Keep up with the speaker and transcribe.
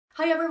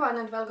Hi everyone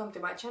and welcome to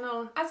my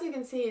channel. As you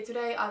can see,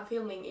 today I'm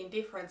filming in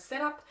different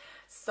setup.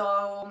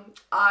 So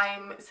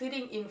I'm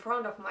sitting in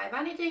front of my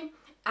vanity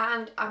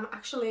and I'm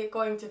actually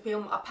going to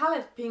film a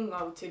palette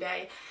bingo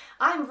today.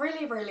 I'm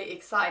really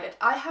excited.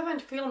 I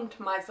haven't filmed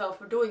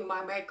myself doing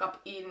my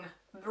makeup in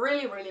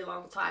really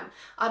long time.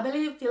 I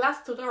believe the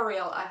last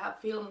tutorial I have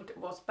filmed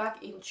was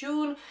back in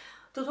June.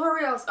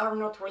 Tutorials are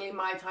not really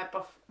my type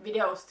of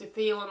videos to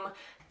film.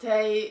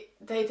 They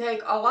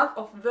take a lot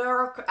of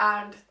work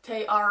and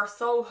they are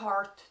so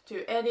hard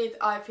to edit.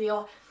 I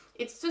feel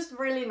it's just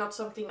really not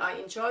something I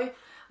enjoy.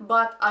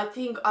 But I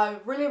think I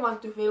really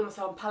want to film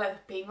some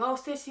palette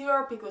bingos this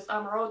year because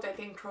I'm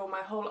rotating through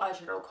my whole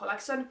eyeshadow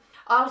collection.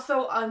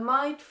 Also, I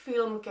might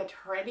film Get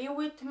Ready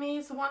With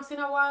Me once in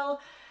a while.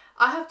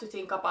 I have to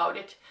think about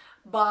it.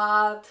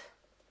 But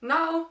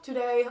now,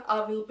 today, I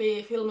will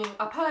be filming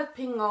a palette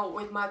bingo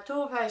with my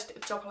Too Faced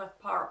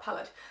Chocolate Bar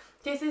palette.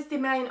 This is the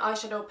main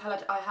eyeshadow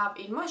palette I have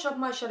in my Shop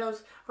My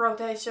Shadows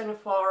rotation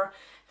for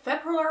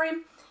February.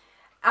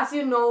 As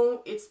you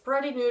know, it's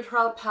pretty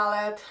neutral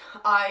palette.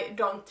 I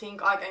don't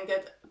think I can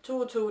get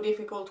too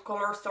difficult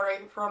color story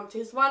from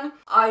this one.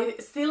 I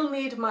still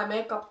need my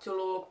makeup to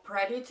look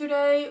pretty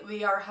today.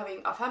 We are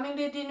having a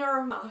family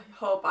dinner. I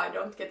hope I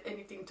don't get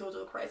anything too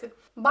crazy.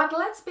 But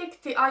let's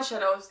pick the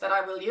eyeshadows that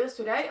I will use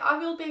today. I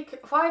will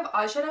pick 5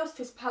 eyeshadows.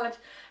 This palette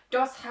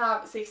does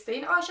have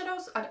 16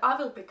 eyeshadows and I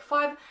will pick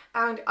 5,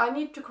 and I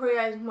need to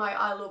create my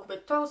eye look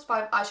with those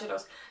 5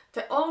 eyeshadows.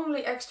 The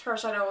only extra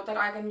shadow that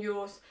I can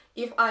use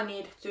if I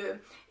need to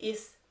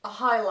is a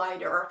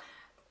highlighter.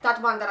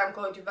 That one that I'm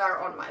going to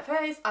wear on my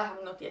face. I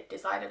have not yet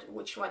decided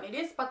which one it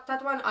is, but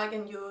that one I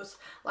can use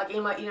like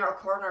in my inner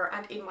corner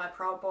and in my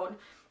brow bone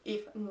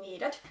if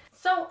needed.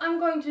 So I'm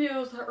going to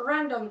use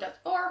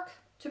random.org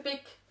to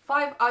pick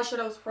 5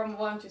 eyeshadows from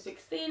 1 to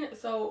 16.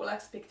 So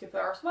let's pick the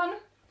first one.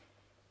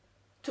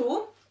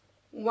 2.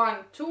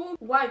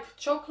 White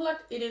chocolate.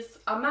 It is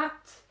a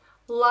matte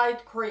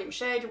light cream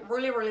shade.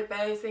 Really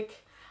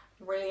basic,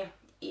 really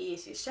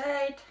easy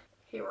shade.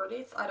 Here it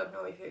is. I don't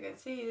know if you can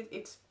see it.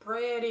 It's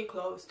pretty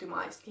close to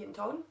my skin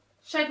tone.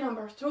 Shade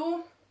number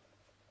 2.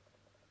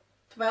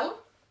 12.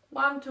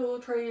 1,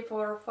 2, 3,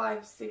 4,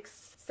 5,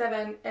 6,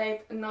 7,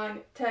 8, 9,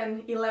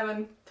 10,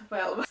 11,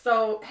 12.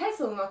 So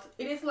hazelnut.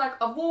 It is like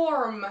a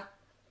warm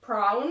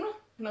brown.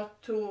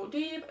 Not too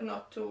deep,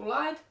 not too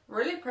light.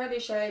 Really pretty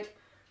shade.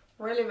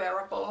 Really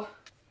wearable.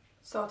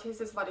 So this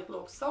is what it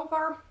looks so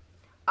far.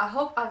 I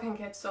hope I can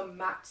get some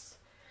mattes.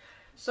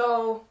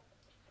 So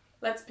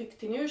let's pick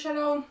the new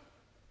shadow.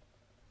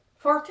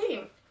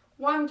 14.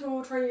 1,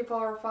 2, 3,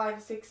 4,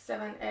 5, 6,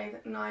 7,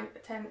 8, 9,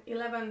 10,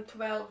 11,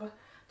 12,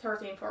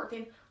 13,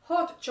 14.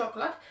 Hot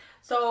chocolate.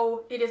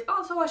 So it is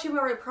also a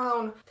shimmery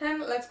brown. Then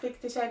let's pick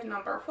the shade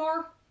number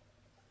 4.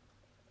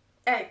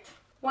 8.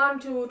 1,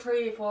 2,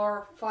 3,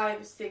 4,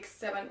 5, 6,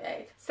 7,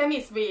 8.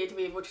 Semi-sweet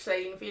we would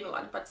say in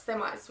Finland, but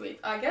semi-sweet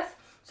I guess.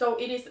 So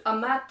it is a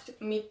matte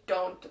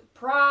mid-toned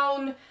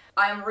brown.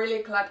 I am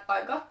really glad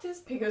I got this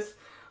because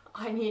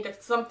I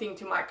needed something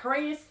to my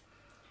crease.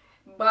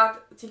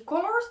 But the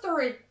color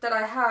story that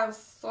I have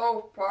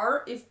so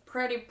far is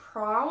pretty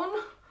brown.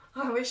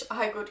 I wish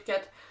I could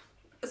get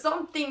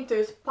something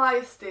to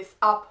spice this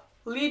up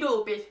a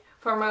little bit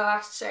for my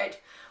last shade,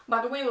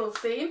 but we will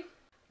see.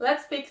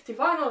 Let's pick the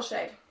final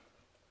shade.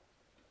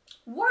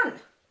 1.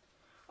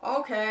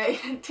 Okay,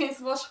 this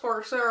was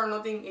for sure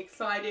nothing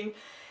exciting.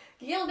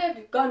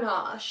 Gilded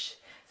Ganache.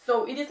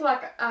 So it is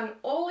like an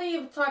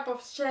olive type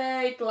of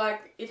shade,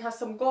 like it has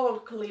some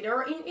gold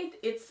glitter in it.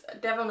 It's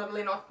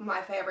definitely not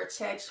my favorite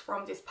shades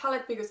from this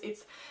palette because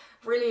it's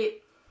really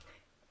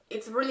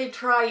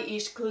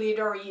dry-ish,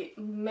 glittery,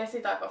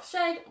 messy type of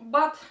shade,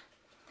 but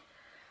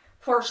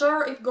for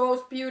sure it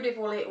goes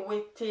beautifully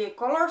with the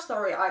color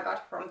story I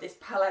got from this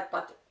palette,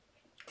 but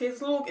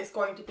this look is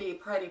going to be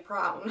pretty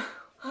brown.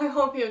 I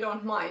hope you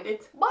don't mind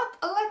it. But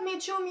let me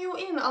zoom you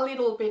in a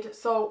little bit,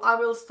 so I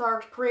will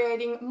start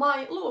creating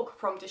my look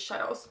from the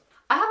shadows.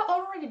 I have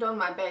already done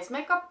my base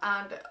makeup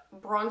and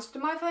bronzed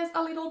my face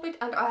a little bit,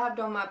 and I have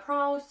done my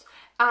brows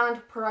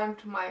and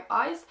primed my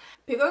eyes.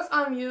 Because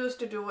I'm used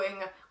to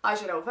doing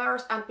eyeshadow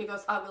first and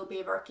because I will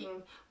be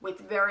working with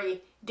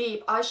very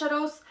deep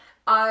eyeshadows,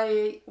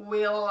 I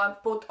will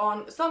put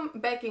on some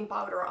baking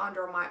powder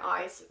under my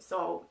eyes,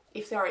 so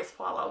if there is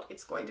fallout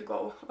it's going to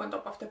go on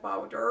top of the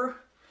powder.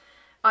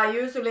 I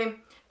usually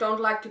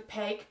don't like to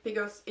bake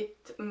because it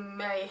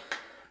may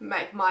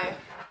make my,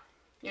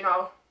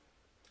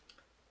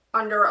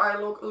 under eye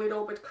look a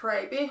little bit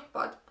crepey,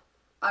 but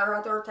I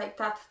rather take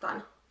that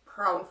than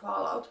brown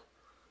fallout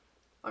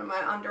on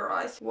my under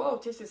eyes.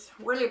 Whoa, this is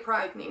really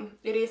brightening.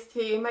 It is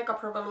the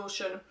Makeup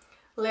Revolution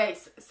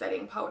Lace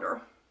Setting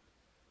Powder.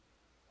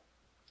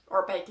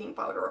 Or baking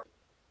powder.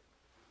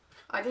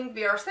 I think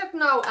we are set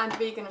now and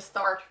we can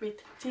start with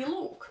the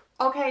look.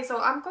 Okay, so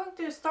I'm going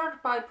to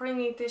start by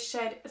bringing this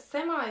shade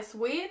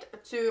Semi-Sweet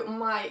to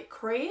my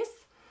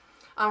crease.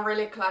 I'm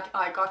really glad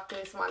I got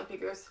this one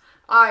because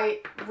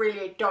I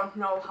really don't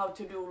know how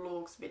to do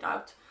looks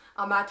without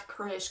a matte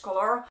crease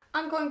color.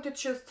 I'm going to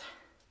just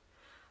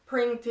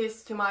bring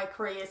this to my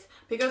crease.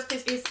 Because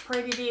this is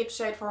pretty deep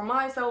shade for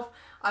myself,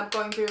 I'm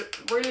going to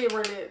really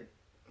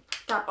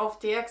tap off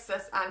the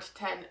excess and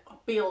then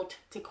build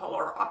the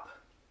color up.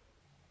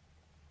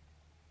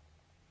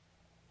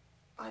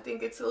 I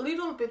think it's a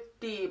little bit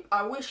deep.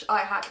 I wish I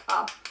had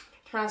a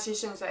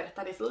transition shade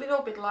that is a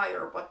little bit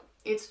lighter, but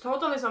it's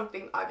totally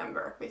something I can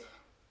work with.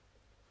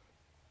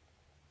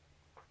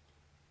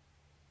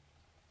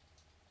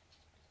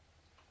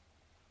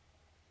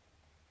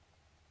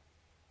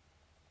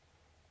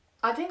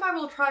 I think I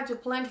will try to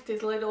blend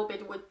this a little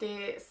bit with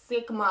the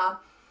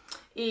Sigma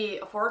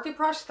E40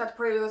 brush. That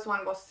previous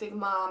one was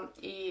Sigma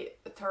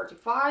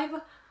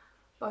E35,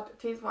 but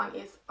this one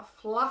is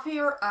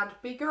fluffier and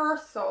bigger,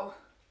 so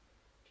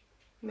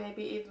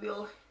maybe it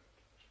will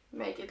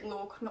make it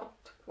look not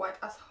quite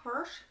as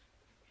harsh.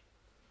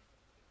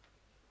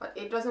 But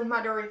it doesn't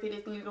matter if it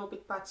is a little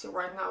bit patchy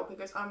right now,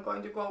 because I'm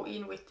going to go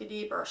in with the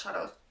deeper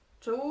shadows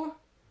too.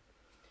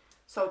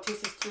 So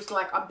this is just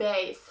like a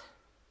base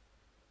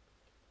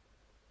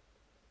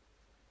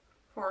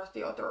for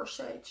the other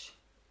shades.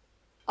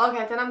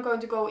 Okay, then I'm going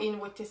to go in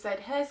with the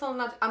shade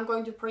Hazelnut. I'm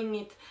going to bring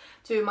it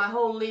to my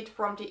whole lid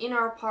from the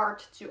inner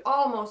part to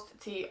almost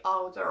the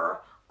outer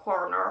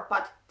corner,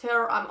 but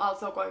there I'm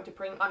also going to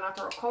bring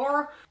another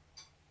color.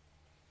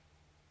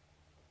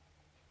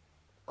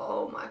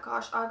 Oh my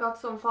gosh, I got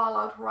some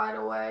fallout right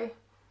away.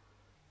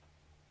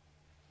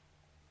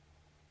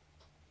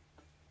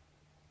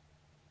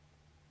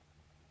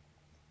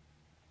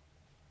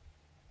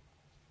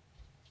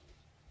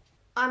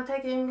 I'm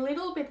taking a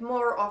little bit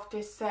more of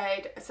this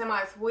shade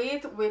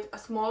Semi-Sweet with a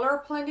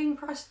smaller blending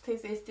brush.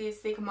 This is the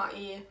Sigma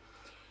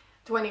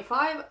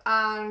E25,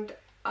 and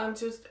I'm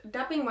just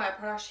dabbing my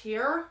brush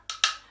here,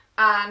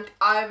 and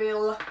I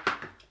will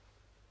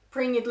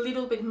bring it a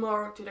little bit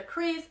more to the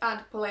crease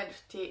and blend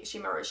the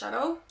shimmery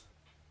shadow.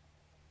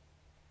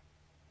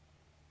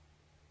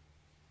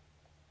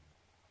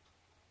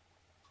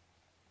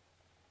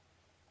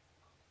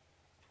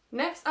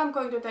 Next I'm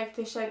going to take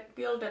the shade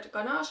Gilded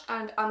Ganache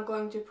and I'm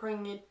going to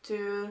bring it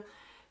to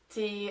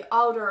the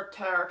outer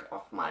third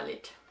of my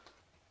lid.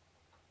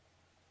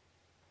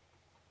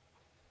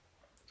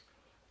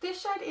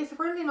 This shade is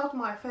really not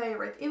my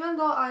favorite, even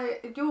though I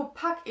do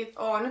pack it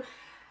on,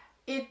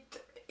 it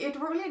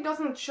really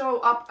doesn't show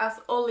up as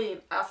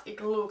olive as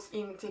it looks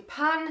in the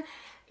pan.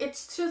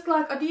 It's just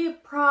like a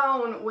deep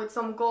brown with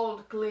some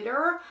gold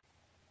glitter.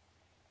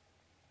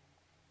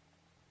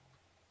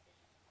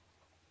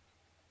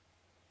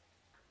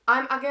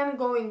 I'm again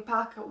going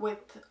back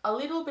with a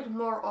little bit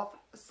more of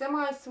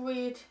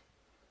Semi-Sweet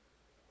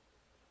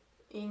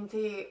in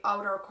the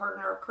outer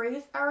corner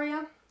crease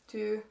area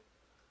to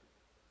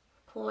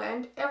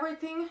blend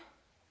everything.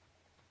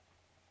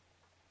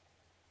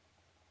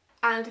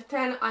 And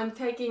then I'm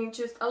taking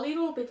just a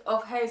little bit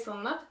of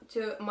hazelnut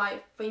to my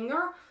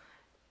finger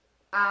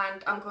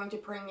and I'm going to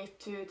bring it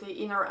to the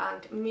inner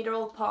and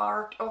middle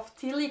part of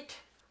the lid.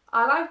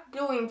 I like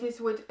doing this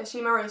with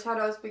shimmery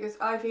shadows because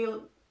I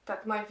feel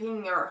that my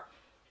finger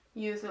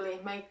usually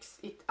makes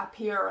it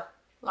appear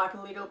like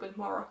a little bit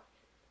more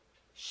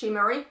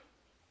shimmery.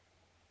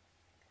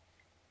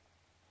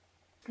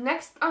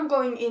 Next I'm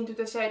going into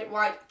the shade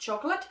White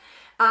Chocolate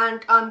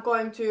and I'm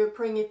going to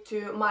bring it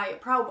to my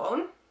brow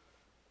bone.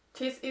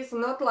 This is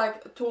not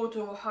like too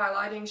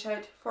highlighting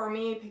shade for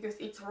me because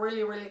it's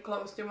really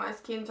close to my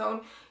skin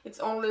tone. It's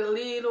only a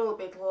little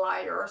bit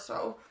lighter,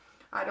 so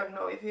I don't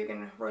know if you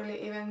can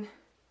really even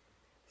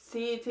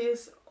see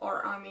this,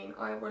 or I mean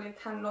I really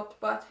cannot,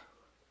 but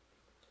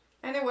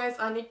anyways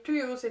I need to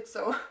use it,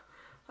 so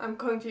I'm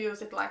going to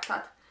use it like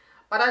that.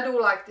 But I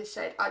do like this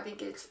shade. I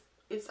think it's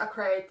a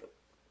great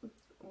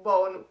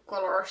bone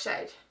color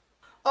shade.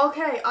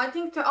 Okay, I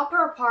think the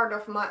upper part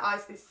of my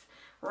eyes is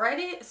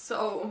ready,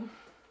 so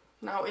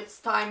now it's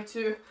time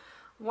to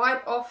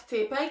wipe off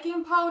the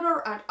baking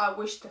powder, and I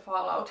wish the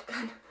fallout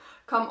can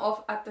come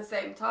off at the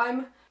same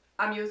time.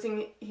 I'm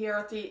using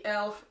here the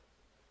e.l.f.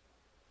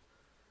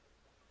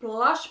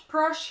 blush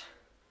brush.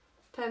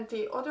 Then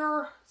the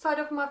other side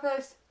of my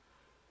face,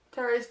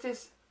 there is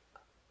this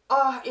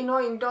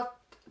annoying dot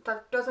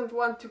that doesn't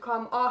want to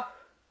come off.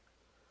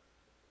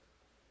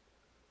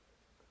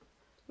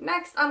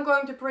 Next I'm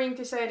going to bring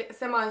the shade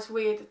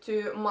Semi-Sweet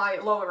to my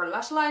lower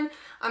lash line.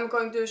 I'm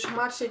going to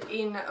smudge it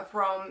in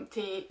from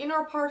the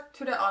inner part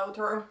to the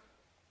outer.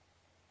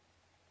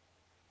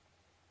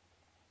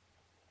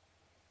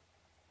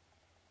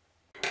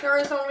 There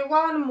is only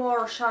one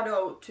more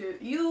shadow to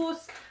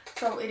use,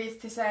 so it is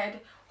the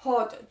shade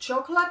Hot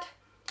Chocolate.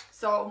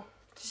 So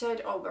the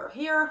shade over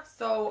here,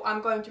 so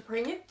I'm going to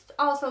bring it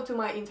also to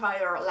my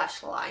entire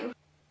lash line.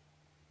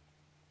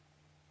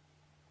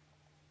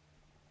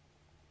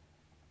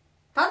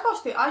 That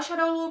was the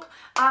eyeshadow look.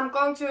 I'm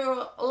going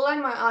to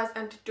line my eyes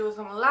and do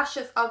some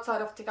lashes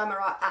outside of the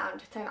camera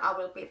and then I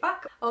will be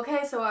back.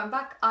 Okay, so I'm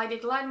back. I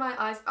did line my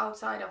eyes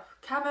outside of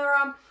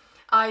camera.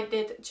 I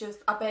did just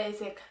a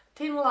basic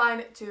thin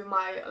line to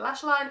my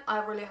lash line. I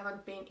really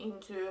haven't been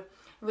into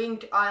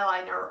winged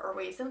eyeliner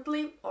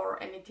recently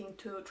or anything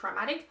too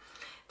dramatic.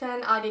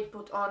 Then I did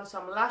put on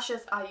some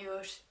lashes. I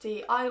used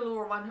the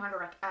Eylure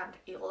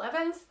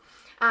 111s.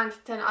 And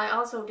then I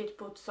also did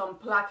put some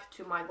black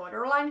to my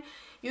borderline.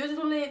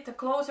 Usually the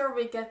closer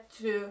we get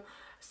to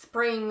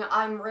spring,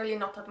 I'm really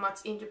not that much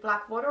into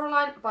black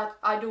borderline, but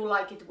I do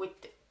like it with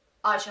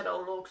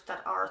eyeshadow looks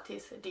that are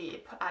this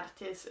deep and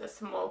this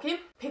smoky.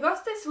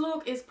 Because this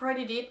look is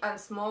pretty deep and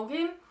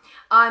smoky,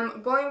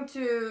 I'm going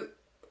to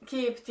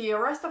keep the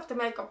rest of the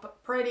makeup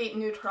pretty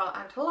neutral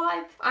and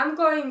light. I'm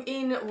going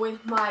in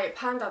with my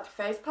Panda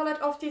face palette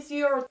of this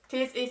year.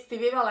 This is the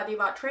Viva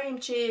Diva Dream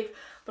Cheek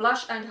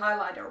blush and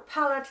highlighter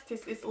palette.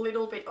 This is a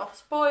little bit of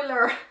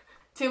spoiler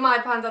to my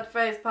Panda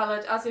face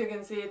palette. As you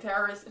can see,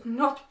 there is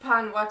not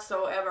pan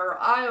whatsoever.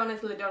 I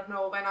honestly don't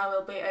know when I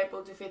will be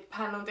able to fit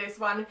pan on this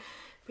one,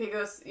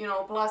 because, you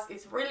know, blush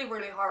is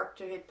really hard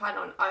to hit pan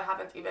on. I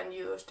haven't even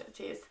used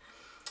these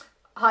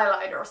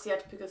highlighters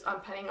yet because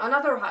I'm panning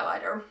another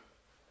highlighter.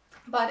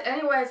 But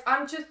anyways,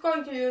 I'm just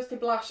going to use the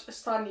blush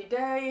Sunny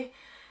Day.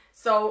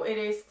 So it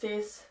is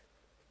this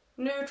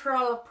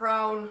neutral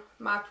brown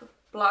matte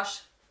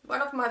blush.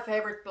 One of my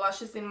favorite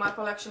blushes in my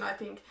collection, I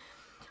think.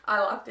 I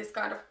love this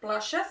kind of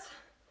blushes.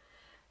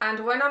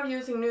 And when I'm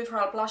using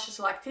neutral blushes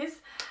like this,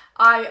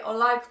 I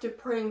like to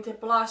bring the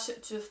blush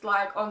just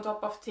like on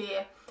top of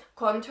the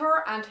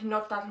contour and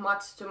not that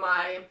much to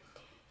my,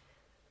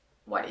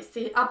 what is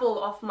the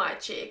apple of my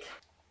cheek.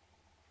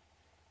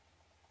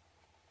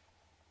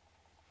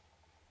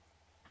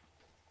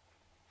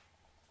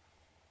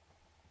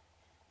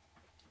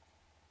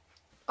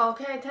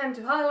 Okay, then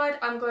to highlight,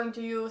 I'm going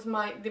to use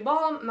my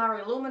theBalm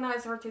Mary-Lou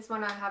Manizer. This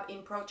one I have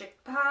in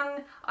Project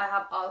Pan. I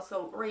have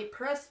also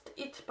repressed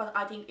it, but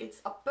I think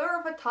it's a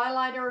perfect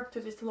highlighter to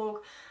this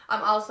look.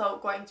 I'm also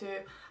going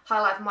to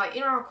highlight my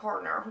inner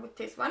corner with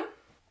this one.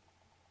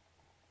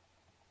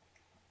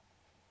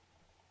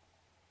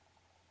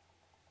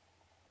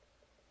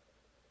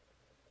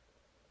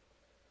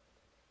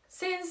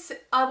 Since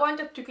I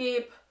wanted to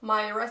keep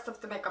my rest of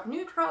the makeup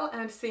neutral,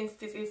 and since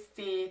this is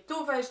the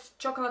Too Faced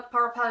Chocolate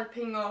Bar Palette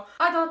Pingo,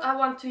 I thought I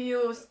want to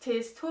use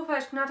this Too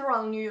Faced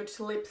Natural Nudes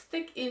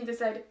lipstick in the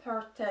shade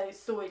Birthday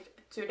Suite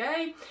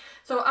today.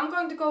 So I'm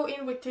going to go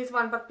in with this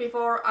one, but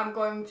before I'm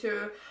going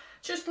to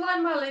just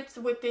line my lips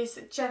with this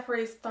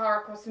Jeffree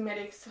Star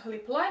Cosmetics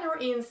lip liner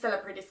in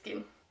Celebrity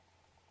Skin.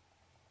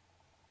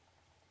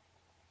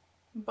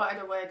 By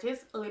the way,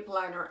 this lip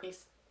liner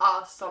is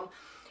awesome.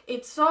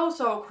 It's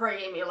so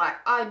creamy, like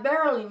I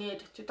barely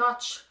need to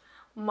touch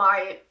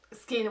my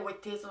skin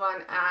with this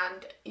one,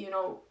 and you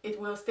know,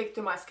 it will stick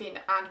to my skin,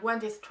 and when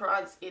this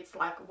dries it's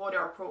like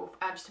waterproof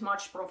and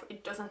smudge proof.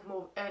 It doesn't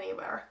move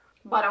anywhere.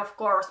 But of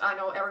course I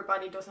know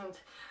everybody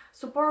doesn't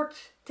support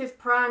this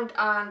brand,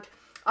 and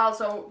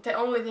also the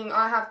only thing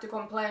I have to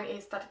complain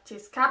is that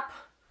this cap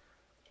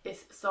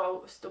is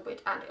so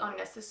stupid and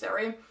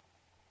unnecessary.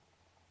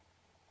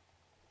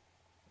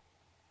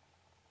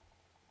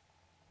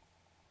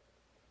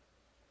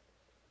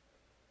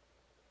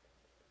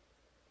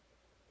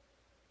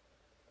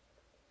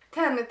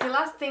 Then the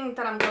last thing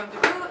that I'm going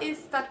to do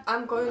is that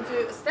I'm going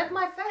to set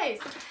my face,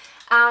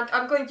 and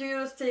I'm going to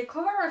use the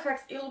Cover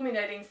FX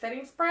Illuminating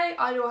Setting Spray.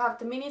 I do have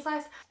the mini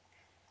size.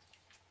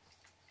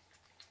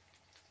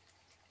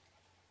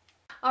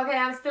 Okay,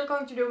 I'm still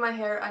going to do my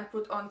hair and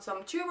put on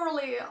some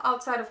jewelry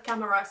outside of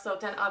camera, so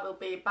then I will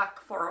be back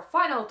for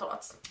final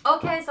thoughts.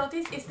 Okay, so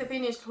this is the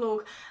finished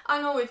look.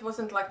 I know it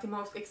wasn't like the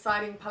most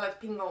exciting palette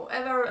pingo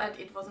ever, and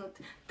it wasn't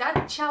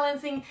that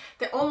challenging.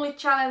 The only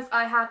challenge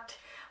I had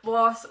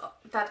was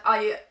that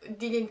I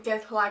didn't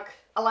get like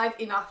a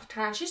light enough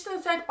transition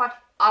set, but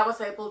I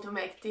was able to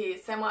make the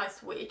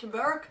semi-sweet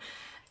work.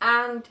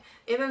 And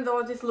even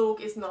though this look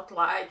is not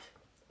like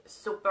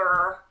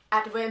super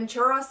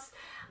adventurous,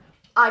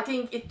 I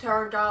think it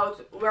turned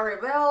out very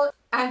well,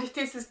 and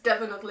this is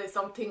definitely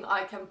something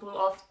I can pull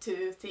off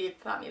to the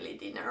family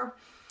dinner.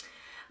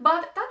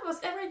 But that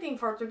was everything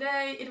for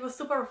today. It was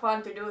super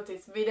fun to do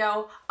this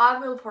video. I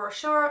will for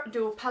sure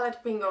do palette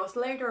bingos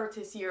later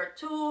this year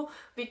too,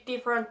 with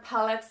different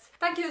palettes.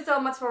 Thank you so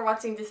much for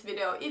watching this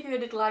video. If you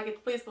did like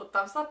it, please put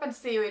thumbs up, and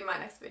see you in my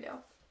next video.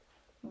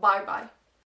 Bye bye.